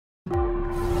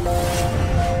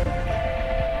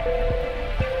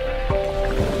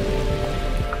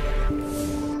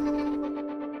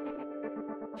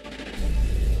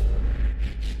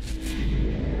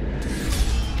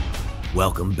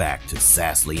Welcome back to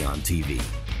Sas-Leon TV.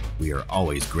 We are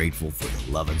always grateful for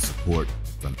the love and support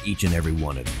from each and every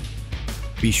one of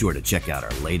you. Be sure to check out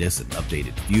our latest and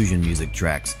updated fusion music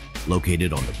tracks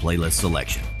located on the playlist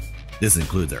selection. This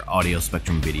includes our audio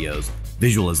spectrum videos,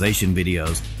 visualization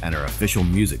videos, and our official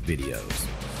music videos.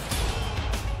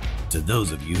 To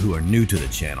those of you who are new to the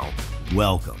channel,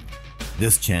 welcome.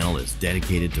 This channel is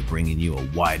dedicated to bringing you a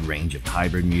wide range of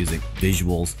hybrid music,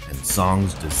 visuals, and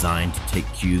songs designed to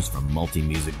take cues from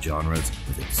multi-music genres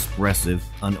with expressive,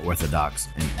 unorthodox,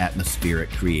 and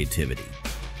atmospheric creativity.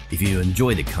 If you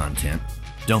enjoy the content,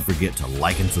 don't forget to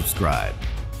like and subscribe.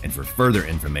 And for further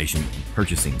information in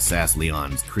purchasing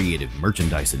Sas-Leon's creative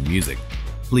merchandise and music,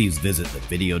 please visit the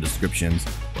video descriptions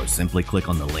or simply click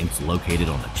on the links located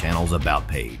on the channel's About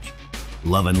page.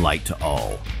 Love and light to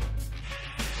all.